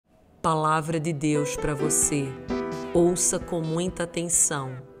Palavra de Deus para você. Ouça com muita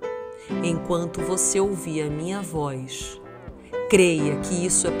atenção. Enquanto você ouvir a minha voz, creia que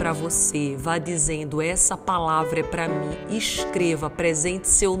isso é para você. Vá dizendo, essa palavra é para mim. Escreva, apresente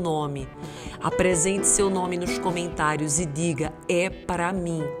seu nome. Apresente seu nome nos comentários e diga, é para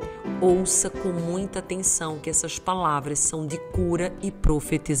mim. Ouça com muita atenção que essas palavras são de cura e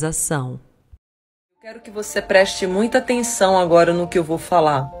profetização. Eu quero que você preste muita atenção agora no que eu vou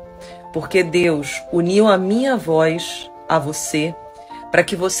falar, porque Deus uniu a minha voz a você para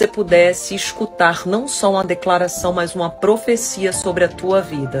que você pudesse escutar não só uma declaração, mas uma profecia sobre a tua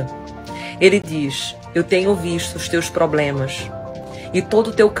vida. Ele diz, eu tenho visto os teus problemas e todo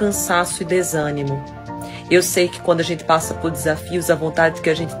o teu cansaço e desânimo. Eu sei que quando a gente passa por desafios, a vontade que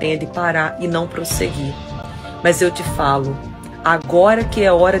a gente tem é de parar e não prosseguir. Mas eu te falo, agora que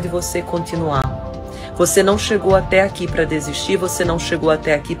é hora de você continuar. Você não chegou até aqui para desistir, você não chegou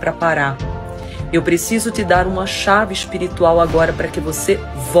até aqui para parar. Eu preciso te dar uma chave espiritual agora para que você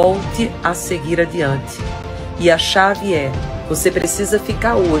volte a seguir adiante. E a chave é, você precisa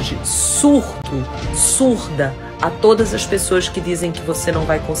ficar hoje surda a todas as pessoas que dizem que você não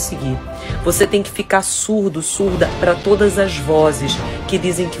vai conseguir. Você tem que ficar surda para todas as vozes que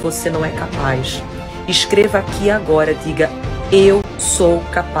dizem que você não é capaz. Escreva aqui agora, diga, eu sou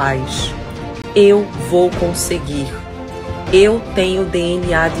capaz. Eu vou conseguir. Eu tenho o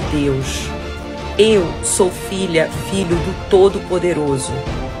DNA de Deus. Eu sou filho do Todo-Poderoso.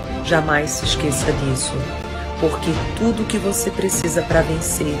 Jamais se esqueça disso, porque tudo que você precisa para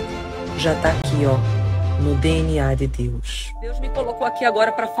vencer já está aqui, ó, no DNA de Deus. Deus me colocou aqui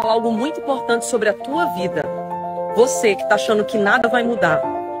agora para falar algo muito importante sobre a tua vida. Você que está achando que nada vai mudar,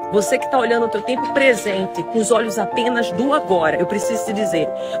 você que está olhando o teu tempo presente com os olhos apenas do agora, eu preciso te dizer,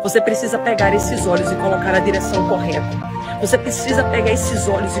 você precisa pegar esses olhos e colocar na direção correta. Você precisa pegar esses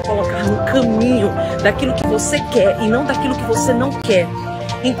olhos e colocar no caminho daquilo que você quer e não daquilo que você não quer.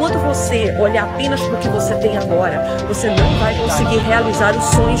 Enquanto você olhar apenas para o que você tem agora, você não vai conseguir realizar os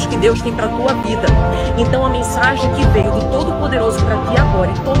sonhos que Deus tem para a tua vida. Então a mensagem que veio do Todo-Poderoso para ti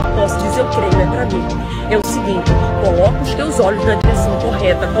agora, e toma posse, diz eu creio, é para mim, é o seguinte, coloca os teus olhos na direção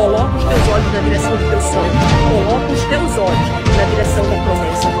correta, coloca os teus olhos na direção do teu sonho, coloca os teus olhos na direção da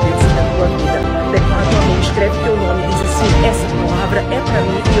promessa de Deus na tua vida. Declara tua mão, escreve teu nome e diz assim, essa palavra é para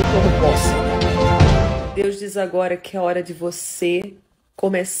mim e eu tomo posse. Deus diz agora que é hora de você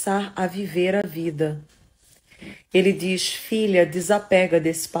começar a viver a vida. Ele diz, filha, desapega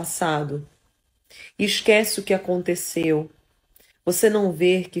desse passado. Esquece o que aconteceu. Você não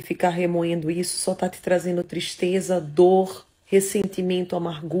vê que ficar remoendo isso só está te trazendo tristeza, dor, ressentimento,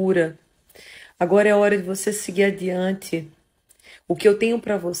 amargura. Agora é hora de você seguir adiante. O que eu tenho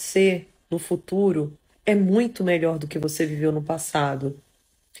para você no futuro é muito melhor do que você viveu no passado.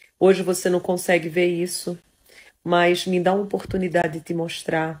 Hoje você não consegue ver isso, mas me dá uma oportunidade de te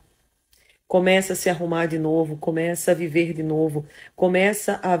mostrar. Começa a se arrumar de novo, começa a viver de novo,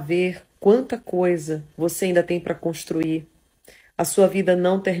 começa a ver quanta coisa você ainda tem para construir. A sua vida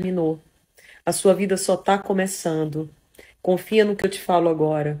não terminou, a sua vida só está começando. Confia no que eu te falo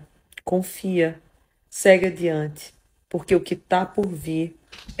agora, confia, segue adiante, porque o que está por vir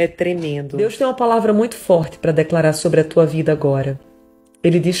é tremendo. Deus tem uma palavra muito forte para declarar sobre a tua vida agora.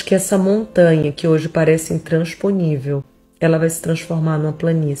 Ele diz que essa montanha que hoje parece intransponível, ela vai se transformar numa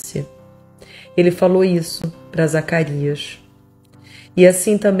planície. Ele falou isso para Zacarias. E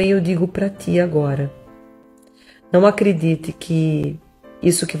assim também eu digo para ti agora. Não acredite que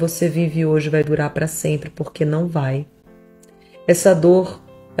isso que você vive hoje vai durar para sempre, porque não vai. Essa dor,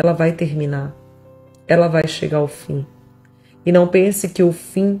 ela vai terminar. Ela vai chegar ao fim. E não pense que o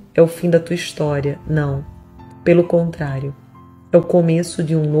fim é o fim da tua história. Não. Pelo contrário. É o começo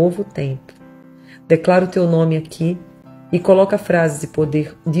de um novo tempo. Declara o teu nome aqui e coloca a frase de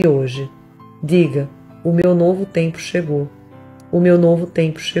poder de hoje. Diga, o meu novo tempo chegou. O meu novo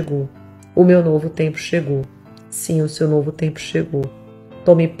tempo chegou. O meu novo tempo chegou. Sim, o seu novo tempo chegou.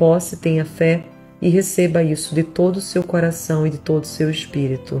 Tome posse, tenha fé e receba isso de todo o seu coração e de todo o seu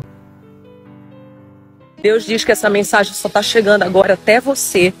espírito. Deus diz que essa mensagem só está chegando agora até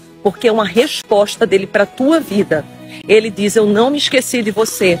você, porque é uma resposta dele para a tua vida. Ele diz, eu não me esqueci de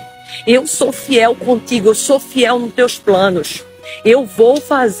você. Eu sou fiel contigo, eu sou fiel nos teus planos. Eu vou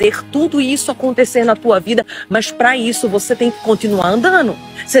fazer tudo isso acontecer na tua vida, mas para isso você tem que continuar andando.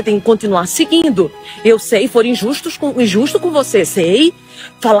 Você tem que continuar seguindo. Eu sei, foram injusto com você, sei.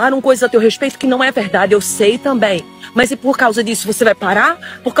 Falaram coisa a teu respeito que não é verdade, eu sei também. Mas e por causa disso você vai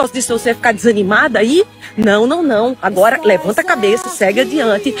parar? Por causa disso você vai ficar desanimada aí? Não, não, não. Agora levanta a cabeça, segue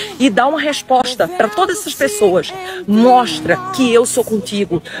adiante e dá uma resposta para todas essas pessoas. Mostra que eu sou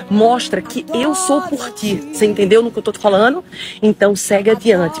contigo. Mostra que eu sou por ti. Você entendeu no que eu tô falando? Então segue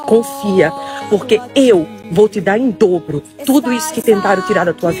adiante, confia, porque eu vou te dar em dobro tudo isso que tentaram tirar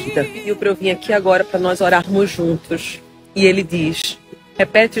da tua vida. Pediu para eu vir aqui agora para nós orarmos juntos. E ele diz,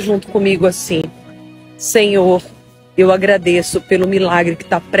 repete junto comigo assim: Senhor, eu agradeço pelo milagre que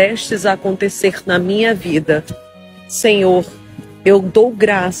está prestes a acontecer na minha vida. Senhor, eu dou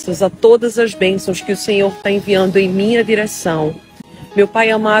graças a todas as bênçãos que o Senhor está enviando em minha direção. Meu Pai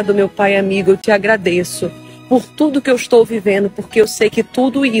amado, meu Pai amigo, eu te agradeço por tudo que eu estou vivendo, porque eu sei que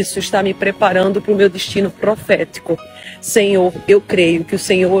tudo isso está me preparando para o meu destino profético. Senhor, eu creio que o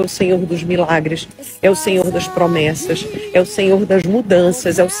Senhor é o Senhor dos milagres, é o Senhor das promessas, é o Senhor das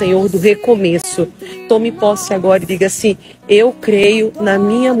mudanças, é o Senhor do recomeço. Tome posse agora e diga assim: eu creio na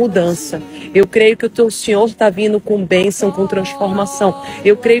minha mudança. Eu creio que o teu Senhor está vindo com bênção, com transformação.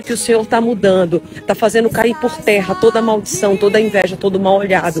 Eu creio que o Senhor está mudando, está fazendo cair por terra toda maldição, toda inveja, todo mal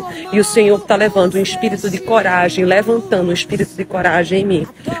olhado. E o Senhor está levando um espírito de coragem, levantando um espírito de coragem em mim.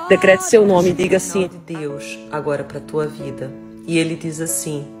 Decrete seu nome e diga assim: de Deus, agora para a tua vida. E ele diz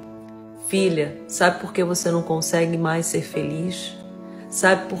assim: filha, sabe por que você não consegue mais ser feliz?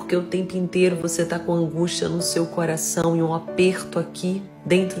 Sabe por que o tempo inteiro você está com angústia no seu coração e um aperto aqui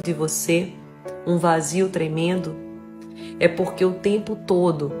dentro de você? Um vazio tremendo? É porque o tempo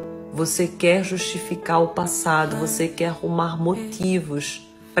todo você quer justificar o passado, você quer arrumar motivos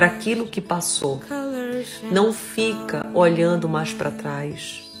para aquilo que passou. Não fica olhando mais para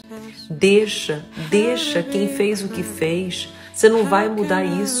trás. Deixa quem fez o que fez. Você não vai mudar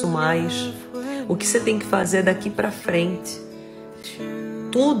isso mais. O que você tem que fazer é daqui para frente.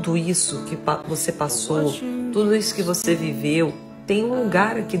 Tudo isso que você passou, tudo isso que você viveu, tem um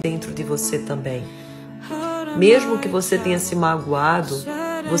lugar aqui dentro de você também. Mesmo que você tenha se magoado,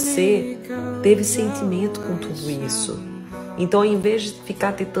 você teve sentimento com tudo isso. Então, ao invés de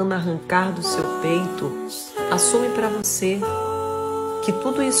ficar tentando arrancar do seu peito, assume para você que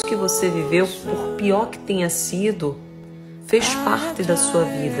tudo isso que você viveu, por pior que tenha sido, fez parte da sua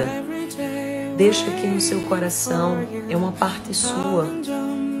vida. Deixa aqui no seu coração, é uma parte sua.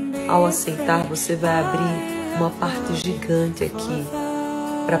 Ao aceitar, você vai abrir uma parte gigante aqui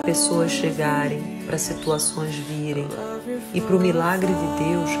para pessoas chegarem, para situações virem e para o milagre de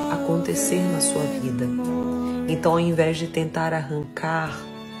Deus acontecer na sua vida. Então, ao invés de tentar arrancar,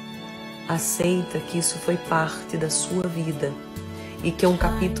 aceita que isso foi parte da sua vida e que é um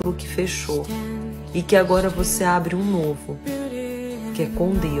capítulo que fechou e que agora você abre um novo, que é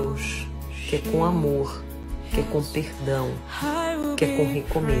com Deus, que é com amor, que é com perdão, que é com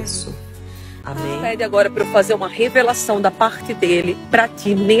recomeço. Amém? Pede agora para eu fazer uma revelação da parte dele para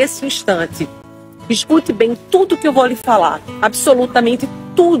ti nesse instante. Escute bem tudo que eu vou lhe falar, absolutamente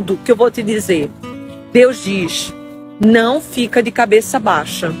tudo que eu vou te dizer. Deus diz: não fica de cabeça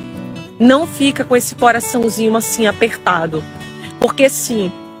baixa, não fica com esse coraçãozinho assim apertado, porque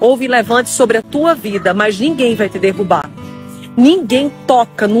sim, houve levante sobre a tua vida, mas ninguém vai te derrubar. Ninguém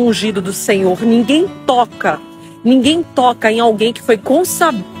toca no ungido do Senhor, ninguém toca em alguém que foi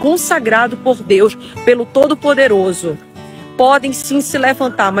consagrado por Deus, pelo Todo-Poderoso. Podem sim se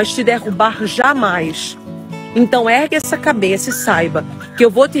levantar, mas te derrubar jamais. Então ergue essa cabeça e saiba que eu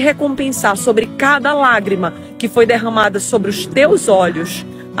vou te recompensar sobre cada lágrima que foi derramada sobre os teus olhos.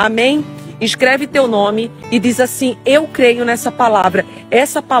 Amém? Escreve teu nome e diz assim: eu creio nessa palavra.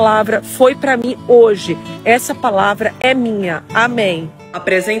 Essa palavra foi para mim hoje. Essa palavra é minha. Amém.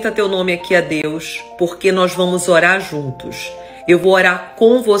 Apresenta teu nome aqui a Deus, porque nós vamos orar juntos. Eu vou orar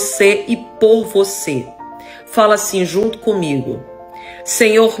com você e por você. Fala assim junto comigo: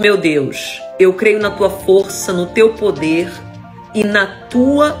 Senhor meu Deus, eu creio na tua força, no teu poder e na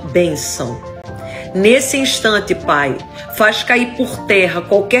tua bênção. Nesse instante, Pai, faz cair por terra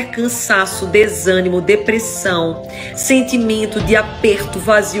qualquer cansaço, desânimo, depressão, sentimento de aperto,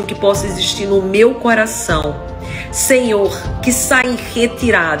 vazio que possa existir no meu coração. Senhor, que saia em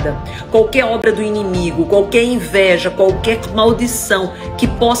retirada qualquer obra do inimigo, qualquer inveja, qualquer maldição que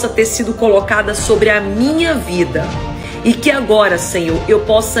possa ter sido colocada sobre a minha vida. E que agora, Senhor, eu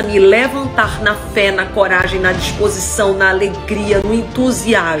possa me levantar na fé, na coragem, na disposição, na alegria, no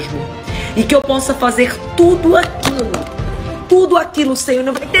entusiasmo. E que eu possa fazer tudo aquilo, Senhor,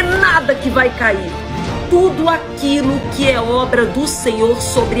 não vai ter nada que vai cair. Tudo aquilo que é obra do Senhor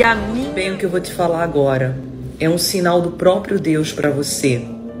sobre a mim. Bem, o que eu vou te falar agora é um sinal do próprio Deus para você.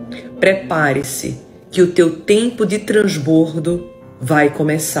 Prepare-se, que o teu tempo de transbordo vai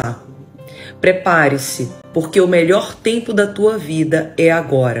começar. Prepare-se, porque o melhor tempo da tua vida é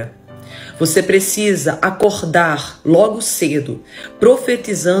agora. Você precisa acordar logo cedo,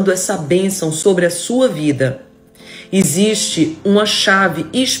 profetizando essa bênção sobre a sua vida. Existe uma chave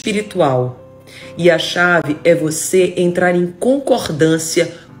espiritual, e a chave é você entrar em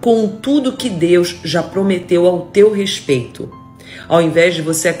concordância com tudo que Deus já prometeu ao teu respeito. Ao invés de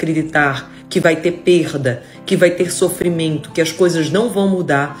você acreditar que vai ter perda, que vai ter sofrimento, que as coisas não vão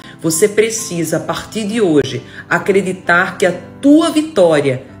mudar, você precisa, a partir de hoje, acreditar que a tua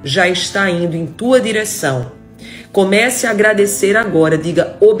vitória já está indo em tua direção. Comece a agradecer agora,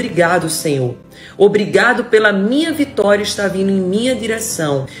 diga: obrigado, Senhor. Obrigado pela minha vitória estar vindo em minha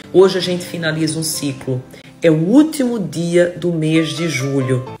direção. Hoje a gente finaliza um ciclo. É o último dia do mês de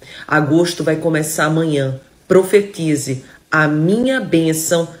julho. Agosto vai começar amanhã. Profetize: a minha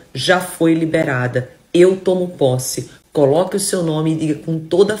bênção já foi liberada. Eu tomo posse. Coloque o seu nome e diga com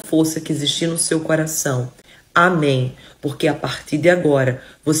toda a força que existir no seu coração: amém. Porque a partir de agora,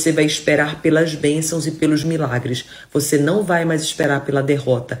 você vai esperar pelas bênçãos e pelos milagres. Você não vai mais esperar pela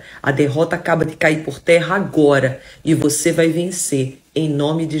derrota. A derrota acaba de cair por terra agora. E você vai vencer, em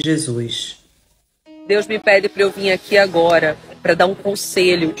nome de Jesus. Deus me pede para eu vir aqui agora para dar um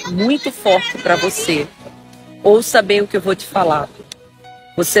conselho muito forte para você. Ouça bem o que eu vou te falar.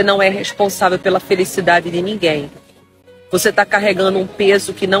 Você não é responsável pela felicidade de ninguém. Você está carregando um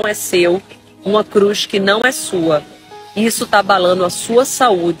peso que não é seu, uma cruz que não é sua. Isso está abalando a sua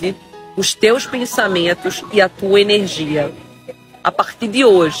saúde, os teus pensamentos e a tua energia. A partir de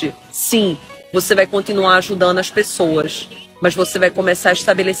hoje, sim, você vai continuar ajudando as pessoas, mas você vai começar a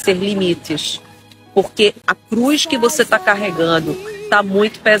estabelecer limites. Porque a cruz que você está carregando está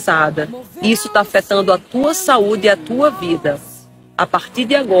muito pesada. E isso está afetando a tua saúde e a tua vida. A partir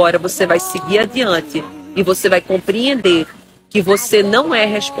de agora, você vai seguir adiante e você vai compreender que você não é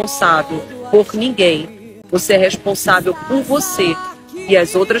responsável por ninguém. Você é responsável por você. E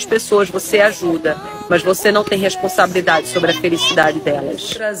as outras pessoas você ajuda, mas você não tem responsabilidade sobre a felicidade delas.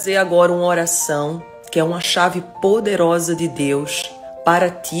 Vou trazer agora uma oração, que é uma chave poderosa de Deus para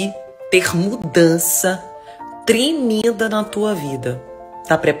ti ter mudança tremenda na tua vida.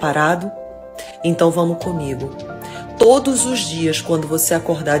 Tá preparado? Então vamos comigo. Todos os dias, quando você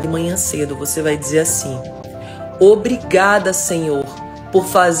acordar de manhã cedo, você vai dizer assim: obrigada, Senhor, por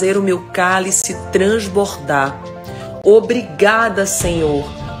fazer o meu cálice transbordar. Obrigada, Senhor,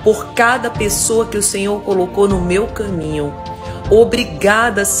 por cada pessoa que o Senhor colocou no meu caminho.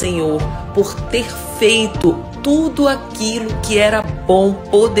 Obrigada, Senhor, por ter feito tudo aquilo que era bom,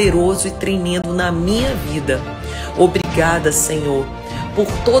 poderoso e tremendo na minha vida. Obrigada, Senhor, por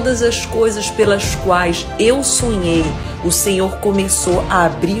todas as coisas pelas quais eu sonhei. O Senhor começou a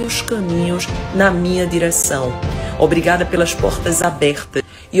abrir os caminhos na minha direção. Obrigada pelas portas abertas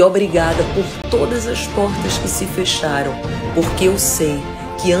e obrigada por todas as portas que se fecharam, porque eu sei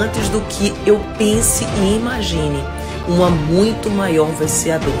que antes do que eu pense e imagine, uma muito maior vai se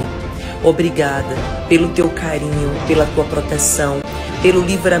abrir. Obrigada pelo teu carinho, pela tua proteção, pelo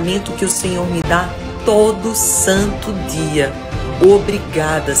livramento que o Senhor me dá todo santo dia.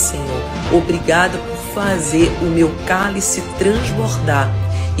 Obrigada, Senhor. Obrigada por fazer o meu cálice transbordar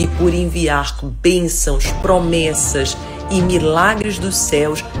e por enviar bênçãos, promessas e milagres dos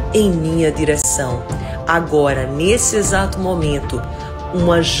céus em minha direção. Agora, nesse exato momento,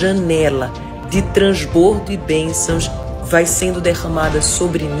 uma janela de transbordo e bênçãos vai sendo derramada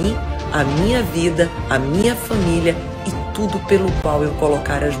sobre mim, a minha vida, a minha família e tudo pelo qual eu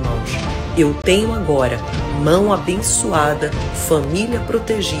colocar as mãos. Eu tenho agora mão abençoada, família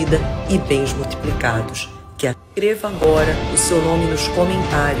protegida e bens multiplicados. Que escreva agora o seu nome nos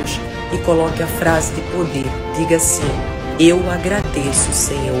comentários e coloque a frase de poder. Diga assim: eu agradeço,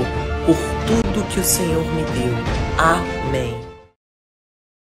 Senhor, por tudo que o Senhor me deu. Amém.